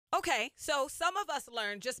Okay, so some of us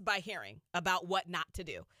learn just by hearing about what not to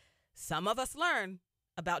do. Some of us learn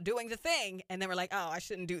about doing the thing, and then we're like, oh, I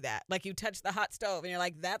shouldn't do that. Like you touch the hot stove, and you're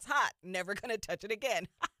like, that's hot. Never going to touch it again.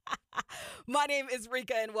 My name is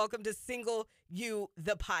Rika, and welcome to Single You,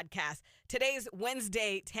 the podcast. Today's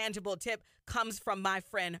Wednesday tangible tip comes from my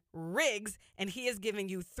friend Riggs, and he is giving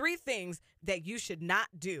you 3 things that you should not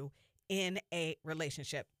do in a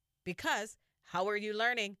relationship. Because how are you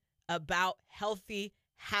learning about healthy,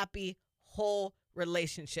 happy, whole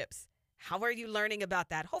relationships? How are you learning about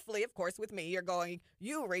that? Hopefully, of course, with me, you're going,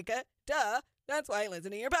 you, Rika, duh. That's why I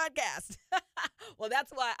listen to your podcast. Well,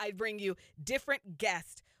 that's why I bring you different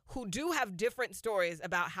guests who do have different stories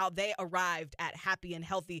about how they arrived at happy and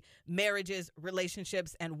healthy marriages,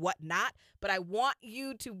 relationships, and whatnot. But I want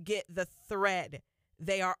you to get the thread.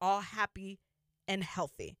 They are all happy and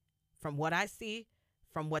healthy. From what I see,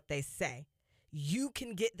 from what they say, you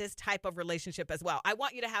can get this type of relationship as well. I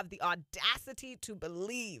want you to have the audacity to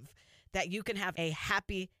believe that you can have a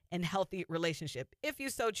happy and healthy relationship if you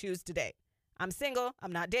so choose today. I'm single.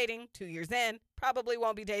 I'm not dating. 2 years in. Probably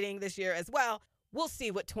won't be dating this year as well. We'll see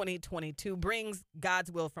what 2022 brings.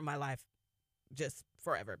 God's will for my life. Just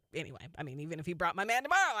forever. Anyway, I mean, even if he brought my man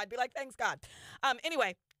tomorrow, I'd be like, thanks, God.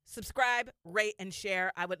 Anyway, subscribe, rate, and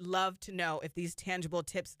share. I would love to know if these tangible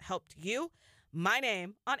tips helped you. My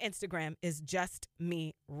name on Instagram is Just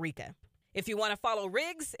Me Rika. If you want to follow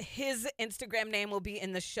Riggs, his Instagram name will be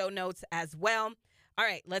in the show notes as well. All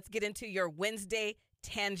right, let's get into your Wednesday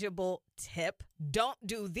tangible tip. Don't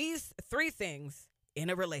do these 3 things in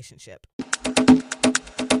a relationship.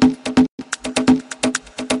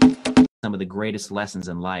 Some of the greatest lessons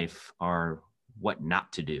in life are what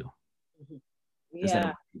not to do.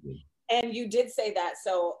 Yeah. And you did say that.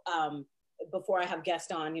 So before I have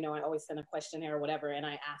guests on, I always send a questionnaire or whatever. And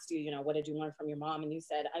I asked you, what did you learn from your mom? And you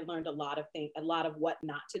said, I learned a lot of things, a lot of what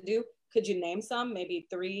not to do. Could you name some, maybe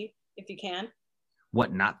 3, if you can?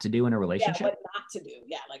 What not to do in a relationship? Yeah, what not to do.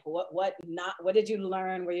 Yeah. Like what did you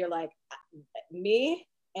learn where you're like, me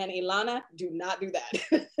and Ilana do not do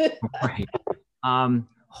that. Right.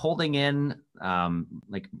 Holding in,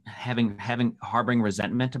 like harboring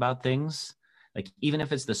resentment about things, like even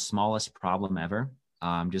if it's the smallest problem ever,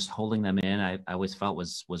 just holding them in, I always felt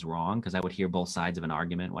was wrong, because I would hear both sides of an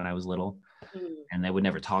argument when I was little, and they would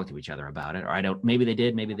never talk to each other about it. Or maybe they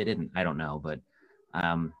did, maybe they didn't. I don't know. But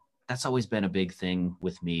that's always been a big thing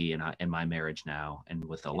with me in my marriage now, and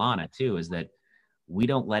with Ilana too, is that we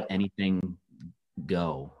don't let anything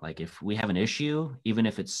go. Like if we have an issue, even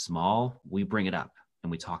if it's small, we bring it up and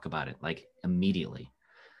we talk about it like immediately.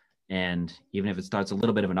 And even if it starts a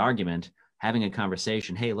little bit of an argument, having a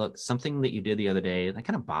conversation, hey, look, something that you did the other day, that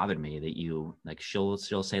kind of bothered me, that you, like, she'll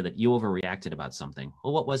say that you overreacted about something.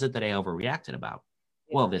 Well, what was it that I overreacted about?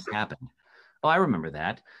 Yeah. Well, this happened. Oh, I remember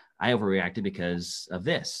that. I overreacted because of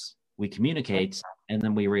this. We communicate, and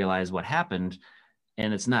then we realize what happened,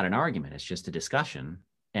 and it's not an argument. It's just a discussion,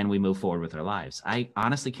 and we move forward with our lives. I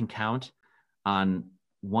honestly can count on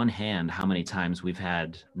one hand how many times we've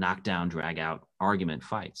had knockdown, drag out, argument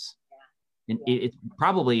fights. And it's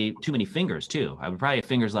probably too many fingers too. I would probably have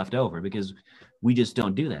fingers left over, because we just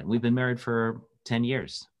don't do that. We've been married for 10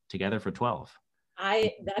 years, together for 12.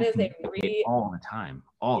 That is all the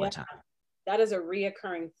time. That is a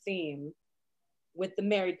reoccurring theme with the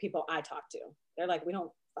married people I talk to. They're like, we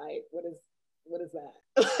don't fight. What is that?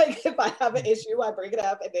 Like, if I have an issue, I bring it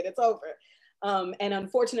up and then it's over. And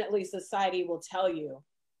unfortunately, society will tell you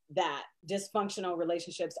that dysfunctional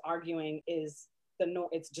relationships, arguing is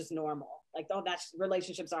it's just normal. Like, oh,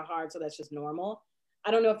 relationships are hard, so that's just normal.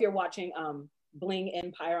 I don't know if you're watching Bling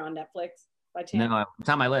Empire on Netflix by chance. No, it's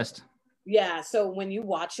on my list. Yeah, so when you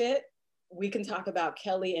watch it, we can talk about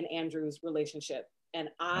Kelly and Andrew's relationship, and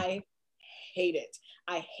I hate it.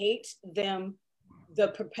 I hate them, the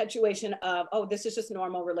perpetuation of, oh, this is just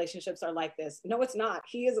normal, relationships are like this. No, it's not.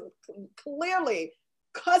 He is clearly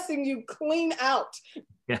cussing you clean out.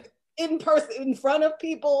 Yeah. In person, in front of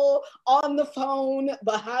people, on the phone,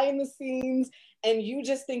 behind the scenes, and you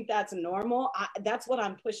just think that's normal. That's what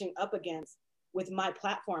I'm pushing up against with my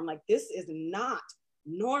platform. Like, this is not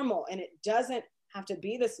normal, and it doesn't have to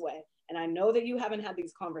be this way. And I know that you haven't had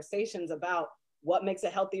these conversations about what makes a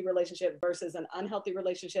healthy relationship versus an unhealthy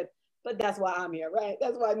relationship, but that's why I'm here, right?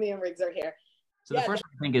 That's why me and Riggs are here. So the first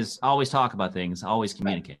thing is always talk about things, always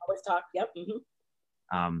communicate. Right. Always talk, yep.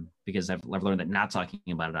 Because I've learned that not talking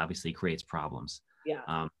about it obviously creates problems.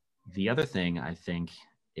 Yeah. The other thing I think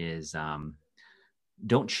is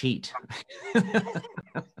don't cheat. Say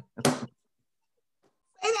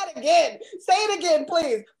that again. Say it again,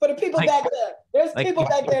 please, for the people back there. There's people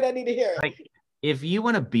back there that need to hear it. Like, if you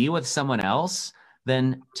want to be with someone else,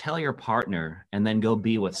 then tell your partner and then go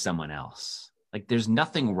be with someone else. Like there's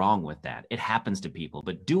nothing wrong with that. It happens to people,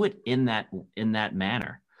 but do it in that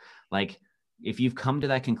manner. Like if you've come to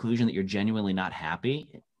that conclusion that you're genuinely not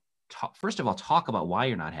happy, first of all, talk about why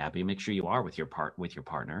you're not happy. Make sure you are with your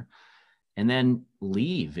partner, and then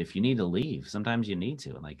leave if you need to leave. Sometimes you need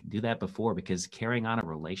to, like, do that before, because carrying on a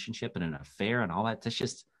relationship and an affair and all that,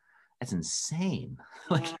 that's insane.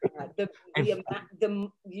 Like,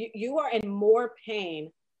 you are in more pain.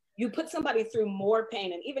 You put somebody through more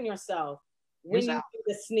pain, and even yourself, when you do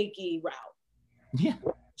the sneaky route. Yeah.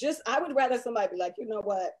 I would rather somebody be like, you know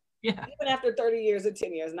what? Yeah. Even after 30 years or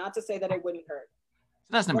 10 years, not to say that it wouldn't hurt.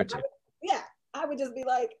 So that's number 2. I would just be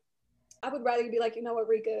like, I would rather be like, you know what,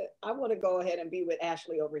 Rika, I want to go ahead and be with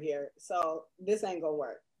Ashley over here. So this ain't gonna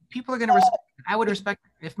work. People are gonna respect. I would respect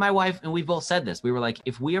if my wife, and we both said this, we were like,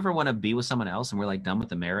 if we ever want to be with someone else and we're like done with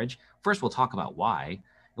the marriage, first we'll talk about why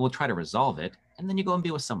and we'll try to resolve it, and then you go and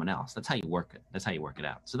be with someone else. That's how you work it. That's how you work it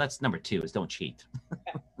out. So that's number 2, is don't cheat.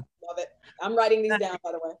 Love it. I'm writing these down,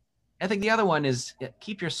 by the way. I think the other one is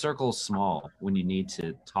keep your circle small when you need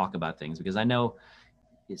to talk about things, because I know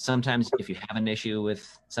sometimes if you have an issue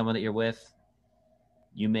with someone that you're with,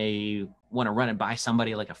 you may want to run it by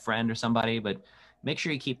somebody like a friend or somebody, but make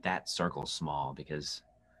sure you keep that circle small, because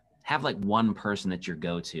have like one person that you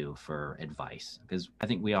go to for advice. Because I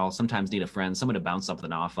think we all sometimes need a friend, someone to bounce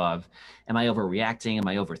something off of. Am I overreacting? Am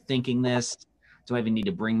I overthinking this? Do I even need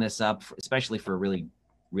to bring this up? Especially for really,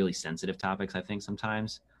 really sensitive topics, I think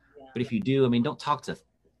sometimes. Yeah. But if you do, I mean, don't talk to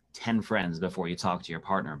 10 friends before you talk to your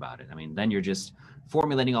partner about it. I mean, then you're just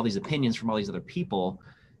formulating all these opinions from all these other people,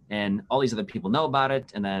 and all these other people know about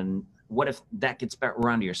it. And then what if that gets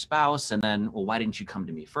around to your spouse? And then, well, why didn't you come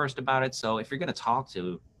to me first about it? So if you're going to talk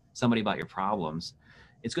to somebody about your problems,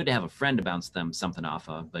 it's good to have a friend to bounce them something off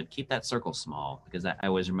of, but keep that circle small, because I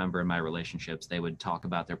always remember in my relationships, they would talk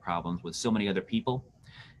about their problems with so many other people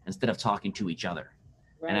instead of talking to each other.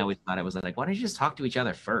 Right. And I always thought, it was like, why don't you just talk to each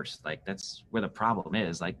other first? Like, that's where the problem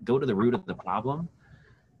is. Like, go to the root of the problem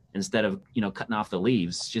instead of, cutting off the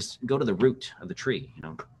leaves. Just go to the root of the tree,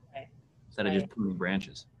 right. Instead of just pruning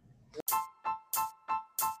branches.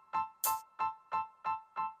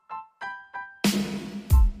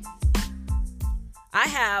 I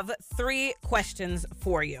have 3 questions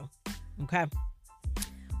for you. Okay.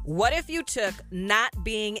 What if you took not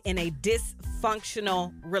being in a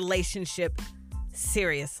dysfunctional relationship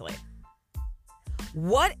seriously?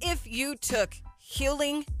 What if you took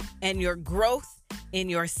healing and your growth in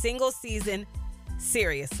your single season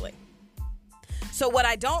seriously? So what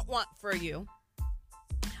I don't want for you,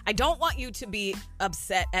 I don't want you to be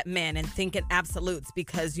upset at men and think in absolutes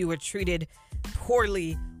because you were treated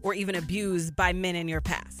poorly or even abused by men in your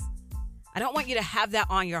past. I don't want you to have that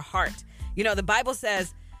on your heart. The Bible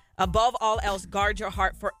says, above all else, guard your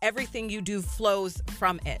heart, for everything you do flows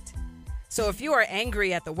from it. So if you are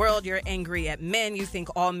angry at the world, you're angry at men, you think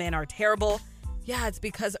all men are terrible, yeah, it's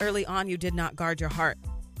because early on you did not guard your heart.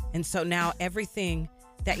 And so now everything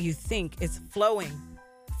that you think is flowing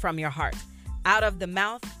from your heart. Out of the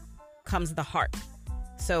mouth comes the heart.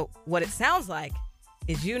 So what it sounds like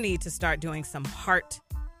is you need to start doing some heart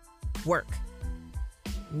work.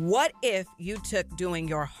 What if you took doing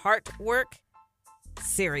your heart work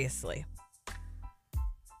seriously?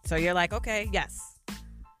 So you're like, okay, yes,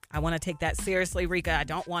 I want to take that seriously, Rika. I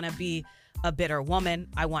don't want to be a bitter woman.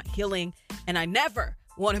 I want healing, and I never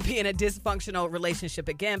want to be in a dysfunctional relationship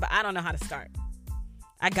again, but I don't know how to start.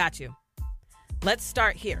 I got you. Let's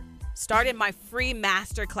start here. Start in my free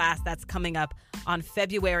masterclass that's coming up on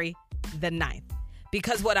February the 9th.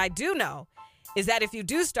 Because what I do know is that if you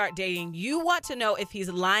do start dating, you want to know if he's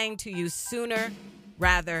lying to you sooner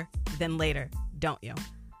rather than later, don't you?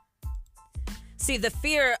 See, the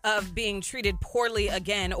fear of being treated poorly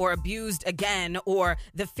again or abused again, or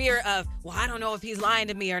the fear of, well, I don't know if he's lying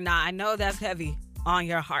to me or not. I know that's heavy on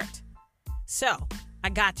your heart. So I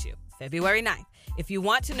got you. February 9th. If you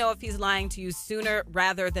want to know if he's lying to you sooner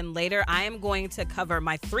rather than later, I am going to cover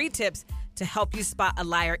my 3 tips to help you spot a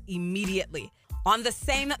liar immediately. On the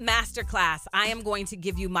same masterclass, I am going to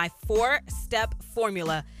give you my 4-step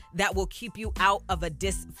formula that will keep you out of a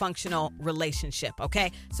dysfunctional relationship,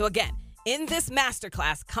 okay? So again, in this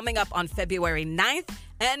masterclass coming up on February 9th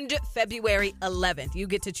and February 11th, you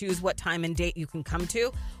get to choose what time and date you can come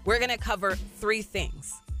to. We're going to cover 3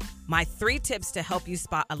 things. My 3 tips to help you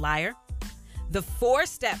spot a liar, the 4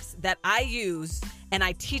 steps that I use and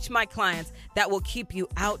I teach my clients that will keep you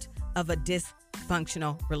out of a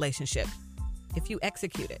dysfunctional relationship if you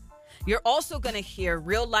execute it. You're also going to hear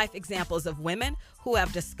real life examples of women who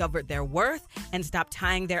have discovered their worth and stopped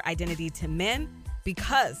tying their identity to men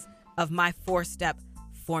because of my 4-step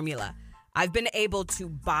formula. I've been able to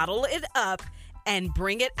bottle it up and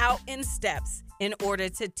bring it out in steps in order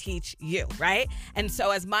to teach you, right? And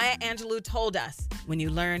so as Maya Angelou told us, when you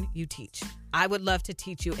learn, you teach. I would love to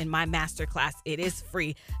teach you in my masterclass. It is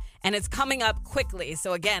free. And it's coming up quickly.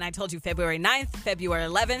 So again, I told you February 9th, February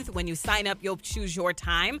 11th. When you sign up, you'll choose your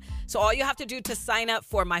time. So all you have to do to sign up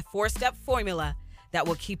for my 4-step formula that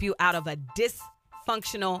will keep you out of a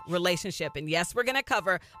dysfunctional relationship. And yes, we're going to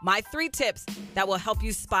cover my 3 tips that will help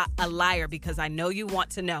you spot a liar, because I know you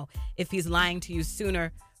want to know if he's lying to you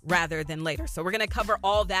sooner rather than later. So we're going to cover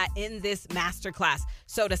all that in this masterclass.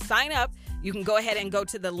 So to sign up, you can go ahead and go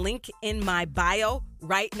to the link in my bio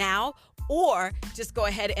right now, or just go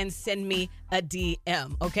ahead and send me a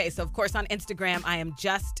DM. Okay, so of course on Instagram, I am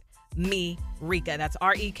just me, Reka. That's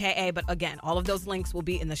REKA. But again, all of those links will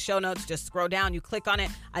be in the show notes. Just scroll down, you click on it.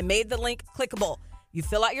 I made the link clickable. You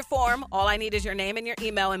fill out your form. All I need is your name and your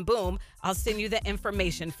email, and boom, I'll send you the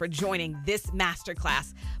information for joining this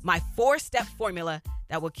masterclass, my 4-step formula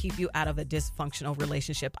that will keep you out of a dysfunctional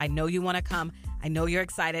relationship. I know you want to come. I know you're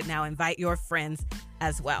excited. Now invite your friends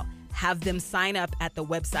as well. Have them sign up at the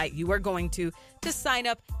website you are going to sign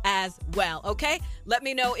up as well, okay? Let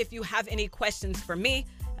me know if you have any questions for me.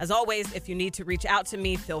 As always, if you need to reach out to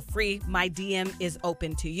me, feel free. My DM is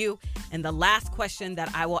open to you. And the last question that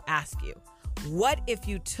I will ask you, what if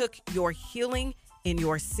you took your healing in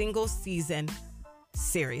your single season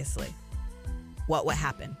seriously? What would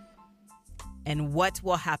happen? And what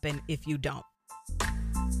will happen if you don't?